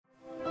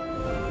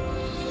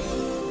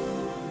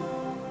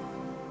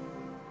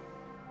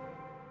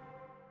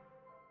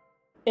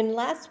In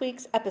last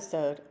week's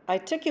episode, I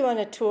took you on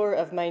a tour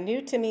of my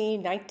new-to-me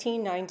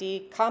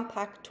 1990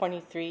 Com-Pac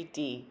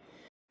 23D.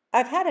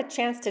 I've had a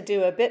chance to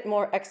do a bit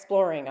more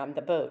exploring on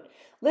the boat,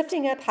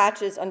 lifting up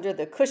hatches under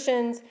the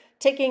cushions,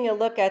 taking a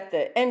look at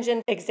the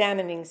engine,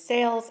 examining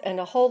sails, and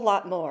a whole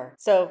lot more.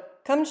 So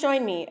come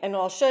join me and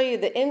I'll show you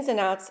the ins and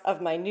outs of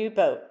my new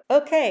boat.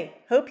 Okay,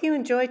 hope you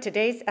enjoy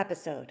today's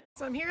episode.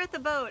 So I'm here at the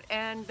boat,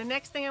 and the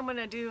next thing I'm going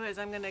to do is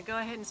I'm going to go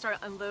ahead and start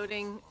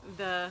unloading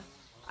the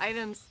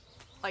items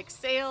like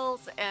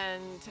sails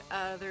and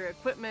other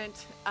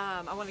equipment.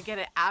 I want to get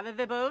it out of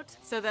the boat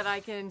so that I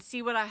can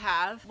see what I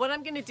have. What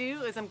I'm going to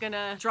do is I'm going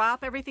to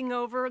drop everything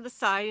over the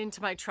side into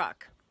my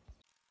truck.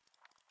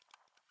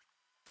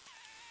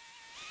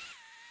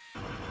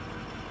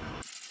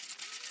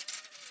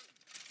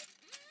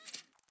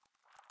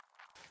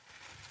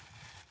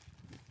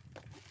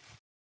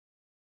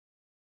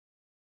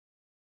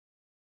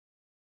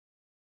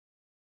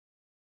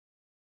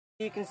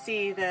 You can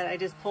see that I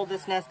just pulled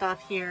this nest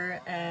off here,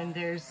 and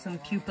there's some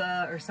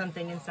pupa or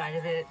something inside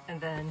of it,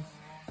 and then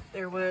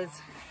there was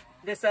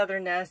this other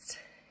nest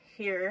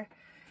here,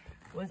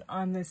 was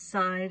on the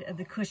side of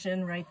the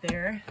cushion right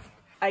there.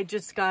 I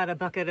just got a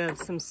bucket of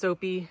some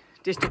soapy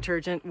dish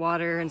detergent,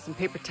 water, and some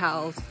paper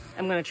towels.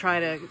 I'm going to try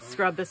to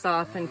scrub this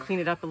off and clean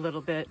it up a little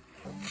bit.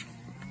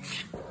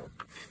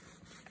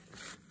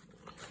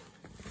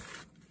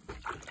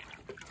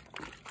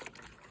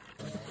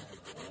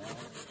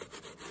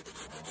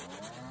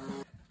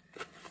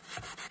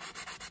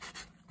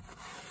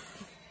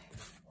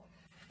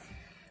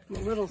 I'm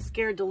a little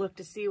scared to look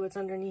to see what's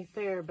underneath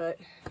there, but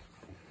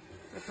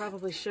I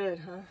probably should,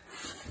 huh?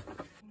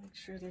 Make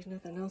sure there's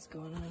nothing else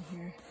going on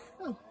here.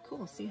 Oh,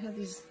 cool. See how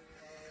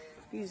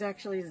these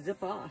actually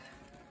zip off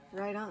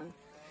right on.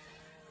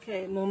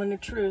 Okay, moment of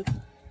truth.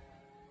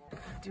 I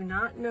do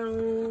not know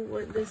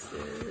what this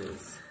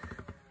is.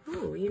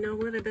 Oh, you know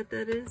what I bet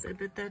that is? I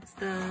bet that's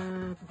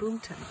the boom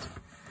tent.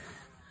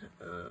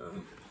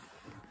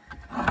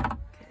 Okay,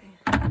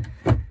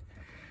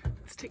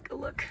 let's take a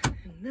look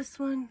in this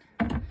one.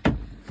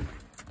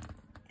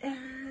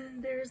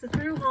 And there's the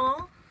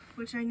through-hull,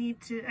 which I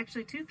need to,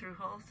 actually 2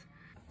 through-hulls.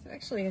 So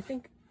actually I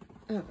think,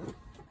 that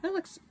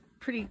looks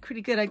pretty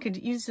good. I could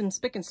use some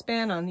spick and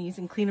span on these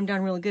and clean them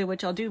down really good,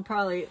 which I'll do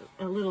probably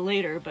a little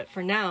later, but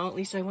for now, at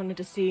least I wanted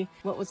to see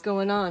what was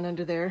going on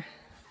under there.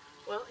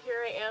 Well,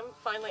 here I am,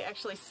 finally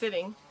actually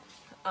sitting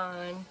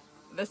on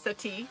the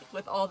settee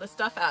with all the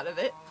stuff out of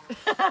it.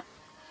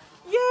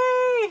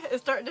 Yay!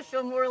 It's starting to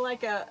feel more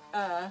like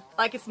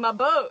like it's my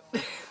boat.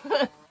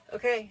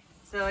 Okay.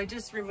 So I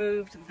just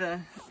removed the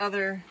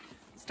other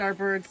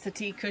starboard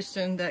settee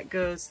cushion that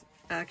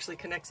actually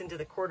connects into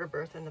the quarter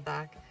berth in the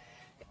back.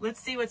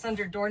 Let's see what's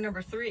under door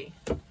number 3.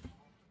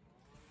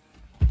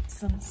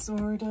 Some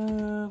sort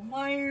of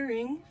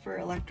wiring for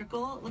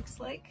electrical, it looks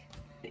like.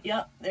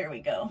 Yep, there we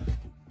go.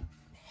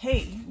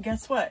 Hey,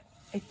 guess what?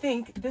 I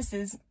think this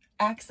is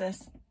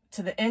access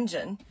to the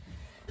engine.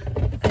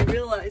 I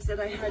realized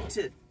that I had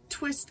to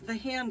twist the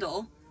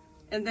handle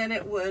and then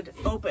it would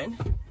open.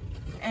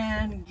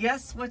 And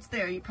guess what's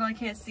there? You probably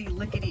can't see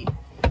lickety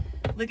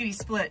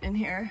split in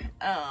here,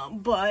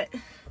 but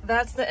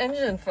that's the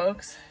engine,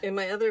 folks. In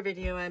my other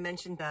video, I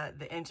mentioned that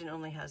the engine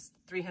only has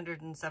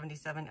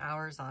 377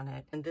 hours on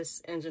it, and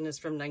this engine is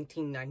from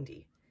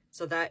 1990.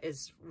 So that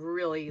is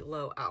really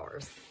low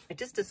hours. I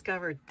just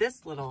discovered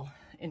this little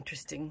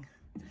interesting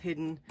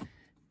hidden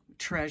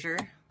treasure,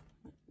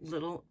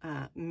 little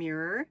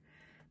mirror,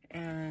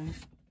 and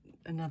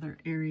another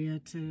area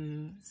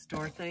to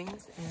store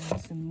things, and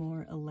some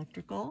more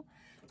electrical.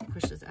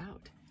 Pushes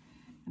out,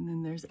 and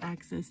then there's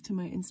access to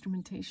my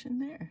instrumentation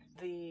there.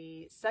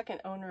 The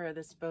second owner of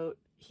this boat,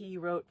 he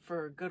wrote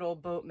for Good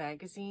Old Boat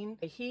magazine.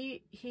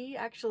 He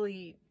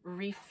actually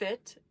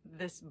refit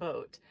this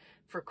boat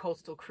for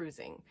coastal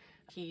cruising.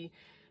 He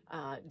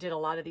did a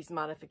lot of these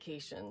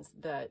modifications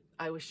that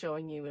I was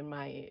showing you in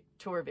my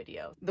tour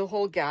video. The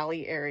whole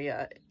galley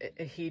area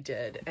he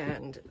did,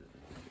 and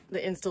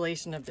the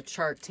installation of the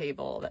chart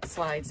table that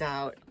slides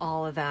out,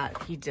 all of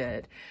that he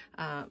did.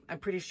 I'm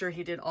pretty sure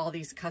he did all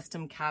these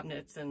custom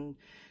cabinets and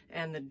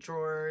the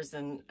drawers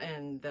and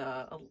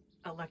the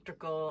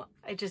electrical.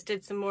 I just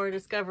did some more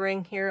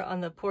discovering here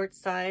on the port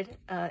side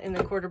in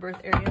the quarter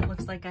berth area. It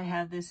looks like I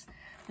have this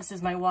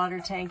is my water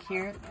tank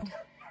here.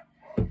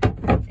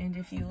 And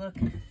if you look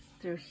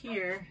through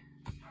here,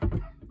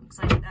 looks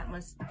like that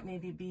must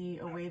maybe be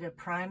a way to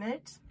prime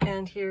it.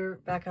 And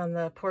here back on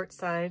the port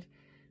side,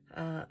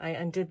 I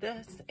undid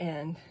this,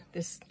 and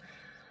this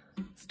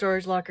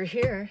storage locker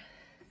here,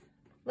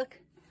 look,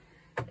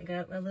 I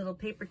got my little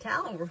paper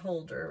towel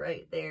holder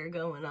right there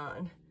going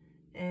on,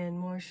 and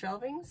more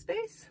shelving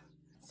space.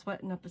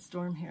 Sweating up a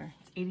storm here.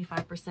 It's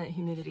 85%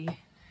 humidity.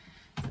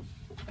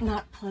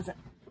 Not pleasant.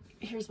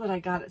 Here's what I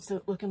got it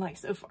so looking like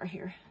so far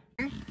here.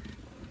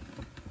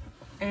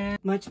 And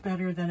much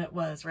better than it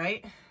was,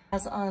 right?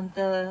 As on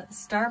the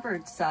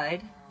starboard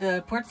side,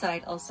 the port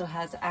side also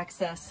has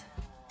access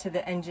to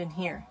the engine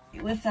here.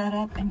 You lift that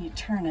up and you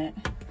turn it,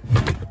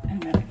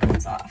 and then it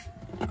comes off.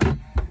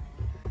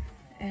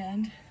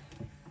 And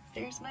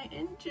there's my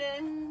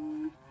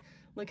engine.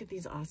 Look at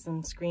these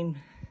awesome screen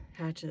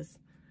hatches.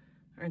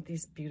 Aren't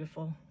these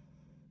beautiful?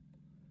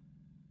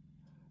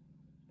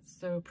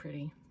 So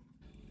pretty.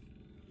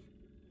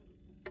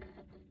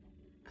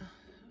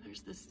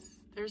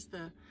 There's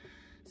the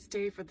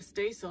stay for the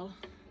staysail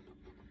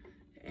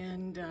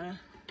and the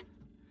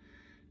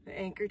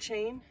anchor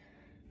chain.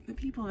 The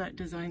people that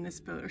designed this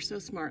boat are so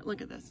smart.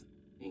 Look at this.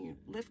 You can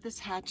lift this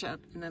hatch up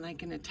and then I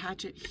can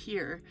attach it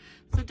here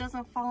so it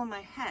doesn't fall on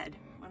my head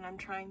when I'm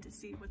trying to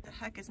see what the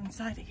heck is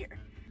inside of here.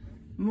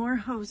 More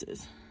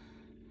hoses.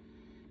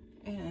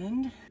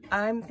 And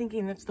I'm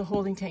thinking that's the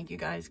holding tank, you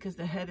guys, because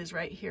the head is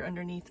right here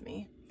underneath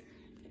me.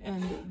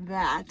 And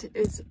that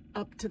is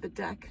up to the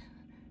deck.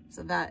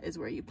 So that is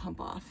where you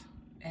pump off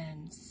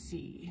and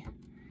see.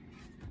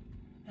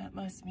 That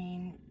must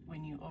mean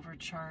when you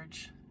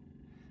overcharge,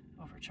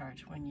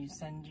 when you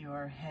send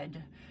your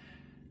head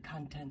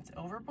contents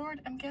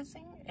overboard, I'm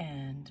guessing,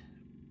 and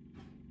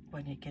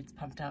when it gets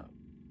pumped out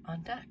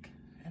on deck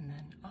and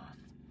then off.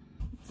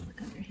 Let's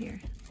look under here.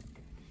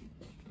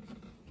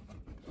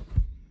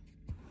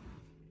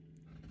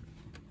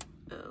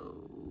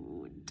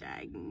 Oh,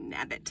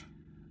 dagnabbit.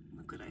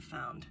 Look what I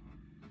found.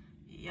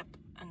 Yep,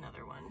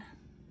 another one.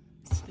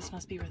 This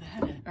must be where the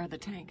head is, or the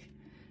tank.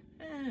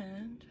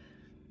 And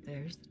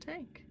there's the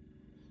tank.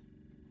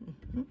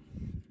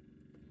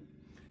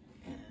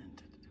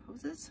 And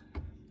hoses.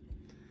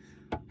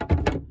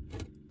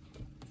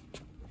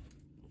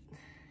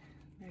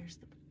 There's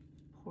the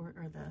port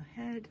or the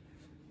head.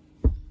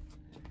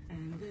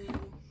 And then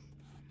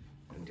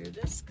under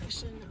this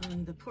cushion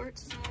on the port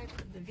side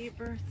of the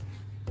V-berth.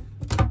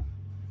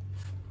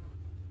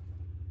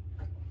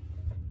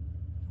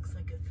 Looks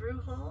like a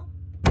through-hull.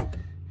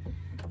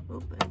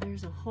 Oh, and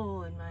there's a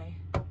hole in my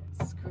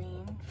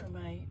screen for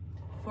my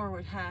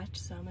forward hatch,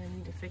 so I'm gonna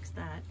need to fix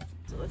that.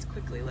 So let's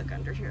quickly look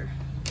under here.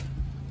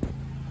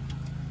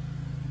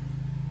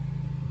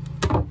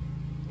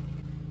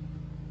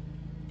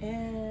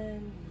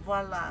 And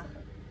voila,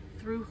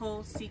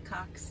 through-hull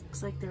seacocks.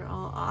 Looks like they're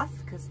all off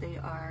because they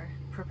are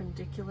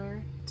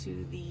perpendicular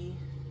to the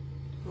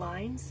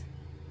lines.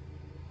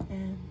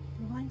 And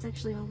the lines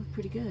actually all look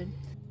pretty good.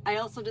 I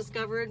also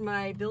discovered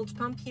my bilge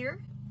pump here.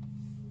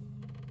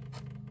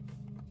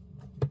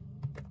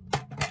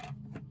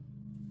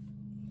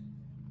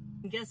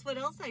 Guess what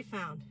else I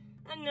found?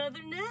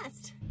 Another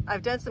nest.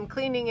 I've done some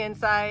cleaning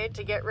inside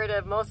to get rid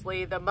of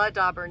mostly the mud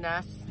dauber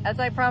nests. As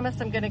I promised,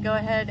 I'm gonna go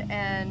ahead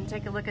and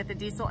take a look at the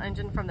diesel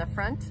engine from the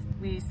front.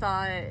 We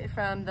saw it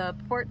from the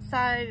port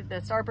side,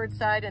 the starboard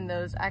side, and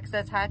those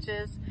access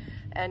hatches.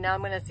 And now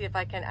I'm gonna see if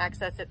I can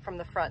access it from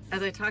the front.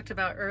 As I talked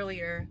about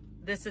earlier,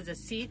 this is a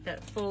seat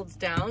that folds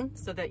down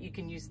so that you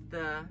can use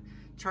the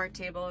chart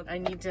table. I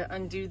need to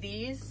undo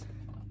these.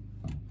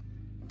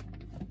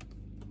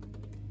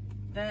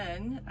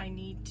 Then I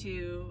need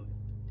to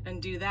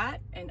undo that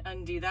and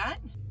undo that.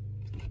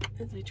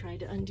 As I try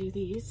to undo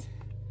these,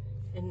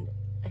 and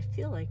I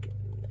feel like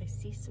I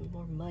see some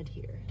more mud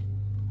here.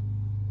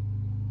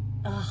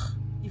 Ugh,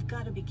 you've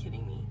got to be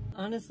kidding me.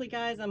 Honestly,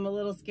 guys, I'm a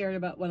little scared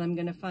about what I'm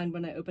gonna find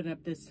when I open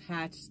up this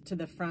hatch to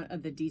the front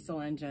of the diesel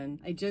engine.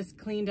 I just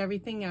cleaned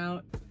everything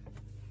out.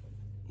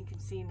 You can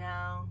see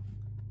now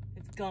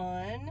it's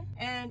gone,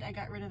 and I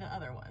got rid of the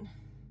other one.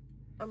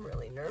 I'm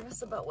really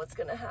nervous about what's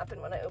gonna happen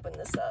when I open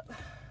this up.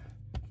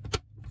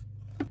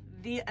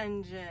 The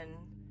engine,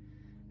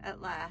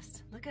 at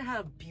last. Look at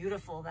how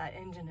beautiful that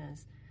engine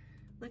is.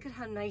 Look at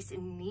how nice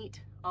and neat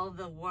all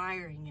the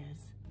wiring is.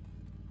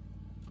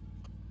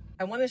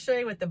 I wanna show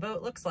you what the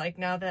boat looks like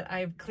now that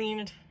I've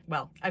cleaned,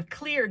 well, I've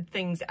cleared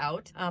things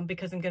out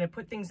because I'm gonna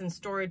put things in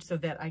storage so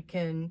that I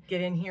can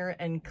get in here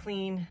and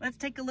clean. Let's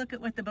take a look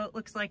at what the boat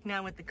looks like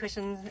now with the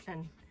cushions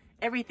and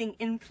everything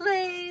in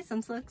place.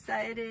 I'm so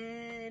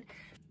excited.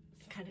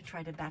 Kind of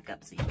try to back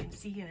up so you can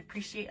see and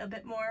appreciate a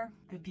bit more.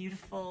 The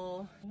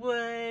beautiful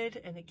wood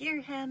and the gear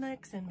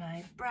hammocks and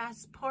my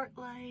brass port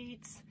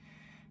lights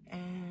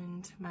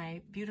and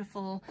my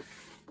beautiful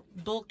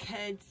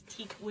bulkheads,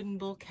 teak wooden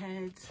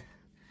bulkheads.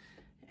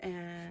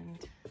 And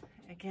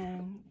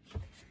again,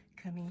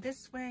 coming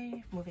this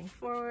way, moving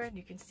forward,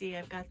 you can see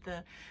I've got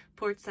the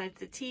port side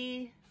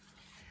settee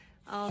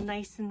all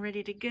nice and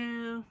ready to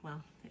go.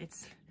 Well,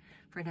 it's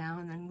for now,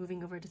 and then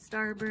moving over to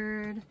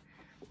starboard.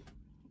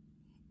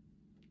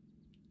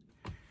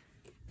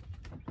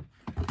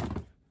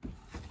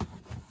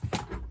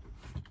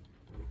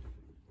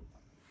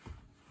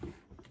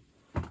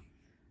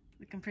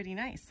 Looking pretty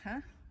nice,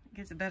 huh?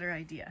 Gives a better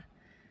idea,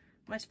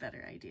 much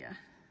better idea.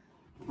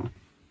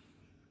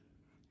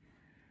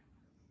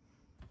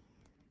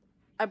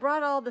 I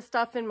brought all the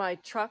stuff in my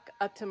truck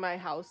up to my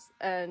house,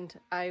 and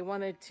I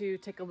wanted to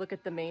take a look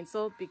at the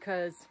mainsail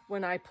because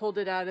when I pulled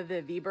it out of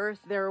the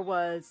V-berth, there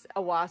was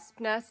a wasp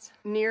nest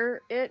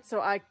near it.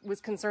 So I was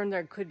concerned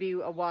there could be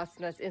a wasp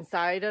nest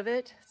inside of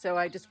it. So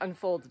I just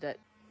unfolded it.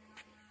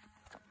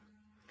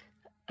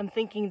 I'm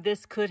thinking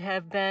this could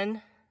have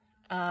been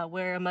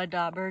where a mud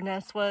dauber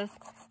nest was.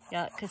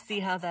 Yeah, 'cause see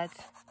how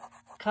that's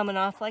coming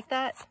off like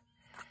that?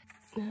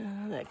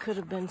 That could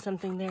have been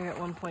something there at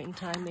one point in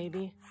time,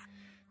 maybe.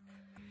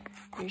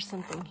 Here's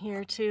something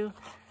here too.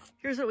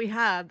 Here's what we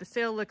have. The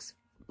sail looks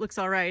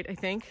all right, I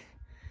think.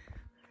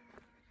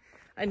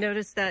 I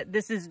noticed that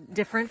this is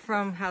different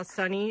from how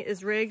Sunny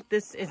is rigged.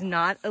 This is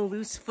not a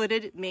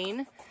loose-footed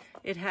main.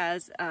 It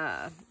has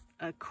a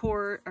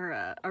core,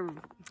 or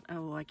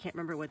oh, I can't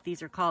remember what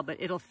these are called, but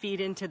it'll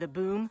feed into the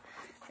boom.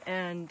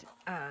 And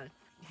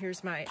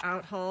here's my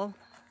out hull,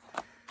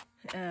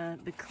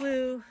 the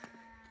clue,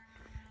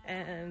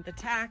 and the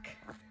tack,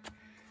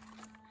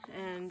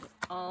 and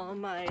all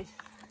my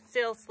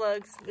sail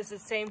slugs. This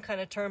is the same kind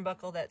of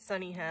turnbuckle that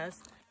Sunny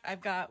has.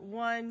 I've got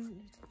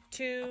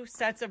 2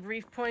 sets of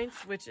reef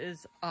points, which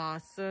is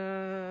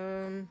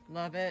awesome.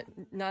 Love it.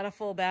 Not a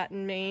full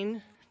batten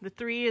main. The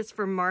 3 is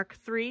for Mark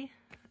 3,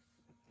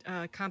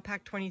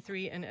 Com-Pac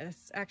 23, and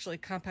it's actually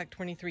Com-Pac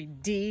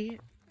 23D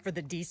for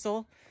the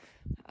diesel.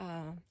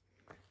 And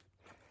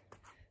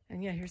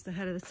yeah, here's the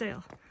head of the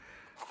sail.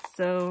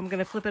 So I'm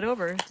gonna flip it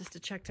over just to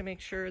check to make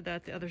sure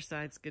that the other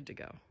side's good to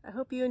go. I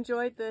hope you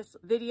enjoyed this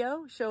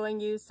video showing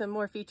you some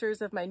more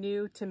features of my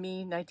new, to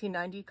me,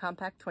 1990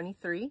 Com-Pac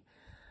 23.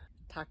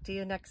 Talk to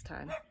you next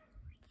time.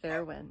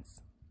 Fair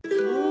winds.